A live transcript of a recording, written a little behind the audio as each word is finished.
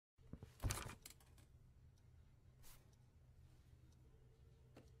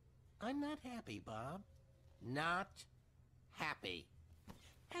I'm not happy, Bob. Not happy.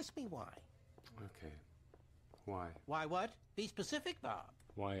 Ask me why. Okay. Why? Why what? Be specific, Bob.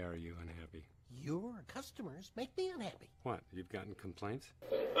 Why are you unhappy? Your customers make me unhappy. What? You've gotten complaints?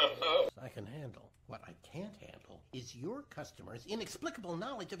 I can handle. What I can't handle is your customers' inexplicable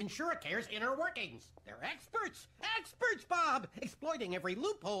knowledge of InsureCare's inner workings. They're experts! Experts, Bob! Exploiting every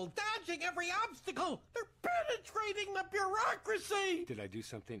loophole, dodging every obstacle! They're penetrating the bureaucracy! Did I do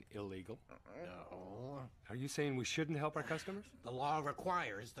something illegal? No. Are you saying we shouldn't help our customers? The law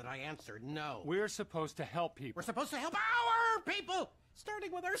requires that I answer no. We're supposed to help people. We're supposed to help our people!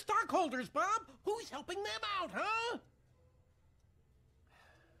 Starting with our stockholders, Bob! Who's helping them out, huh?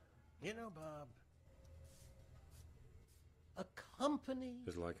 You know, Bob, a company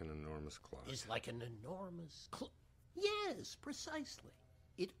Is like an enormous clock. is like an enormous Yes, precisely.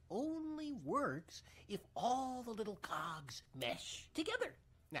 It only works if all the little cogs mesh together.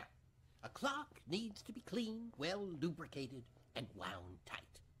 Now, a clock needs to be clean, well lubricated, and wound tight.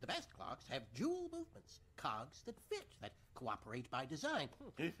 The best clocks have jewel movements, cogs that fit, that cooperate by design.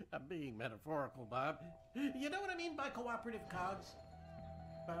 I'm being metaphorical, Bob. You know what I mean by cooperative cogs?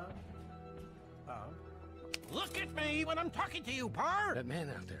 Bob? Bob? Look at me when I'm talking to you, Par! That man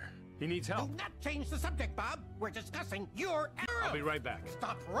out there. He needs help. Do not change the subject, Bob. We're discussing your error. I'll be right back.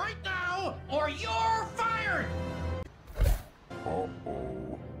 Stop right now, or you're fired! Uh-oh.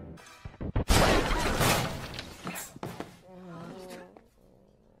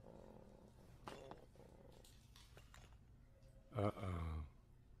 Uh-oh.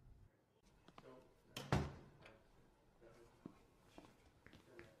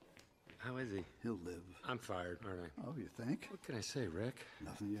 How is he? He'll live. I'm fired, aren't I? Oh, you think? What can I say, Rick?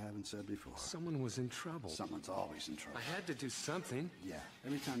 Nothing you haven't said before. Someone was in trouble. Someone's always in trouble. I had to do something. Yeah.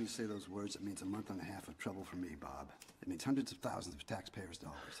 Every time you say those words, it means a month and a half of trouble for me, Bob. It means hundreds of thousands of taxpayers'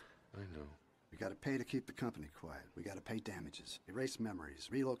 dollars. I know. We gotta pay to keep the company quiet. We gotta pay damages, erase memories,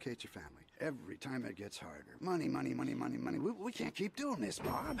 relocate your family. Every time it gets harder. Money, money, money, money, money. We can't keep doing this,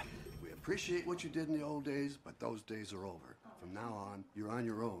 Bob. We appreciate what you did in the old days, but those days are over. From now on, you're on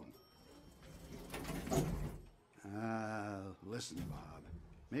your own. Listen, Bob.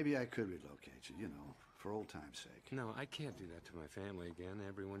 Maybe I could relocate you, for old time's sake. No, I can't do that to my family again.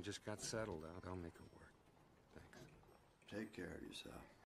 Everyone just got settled out. I'll make it work. Thanks. Take care of yourself.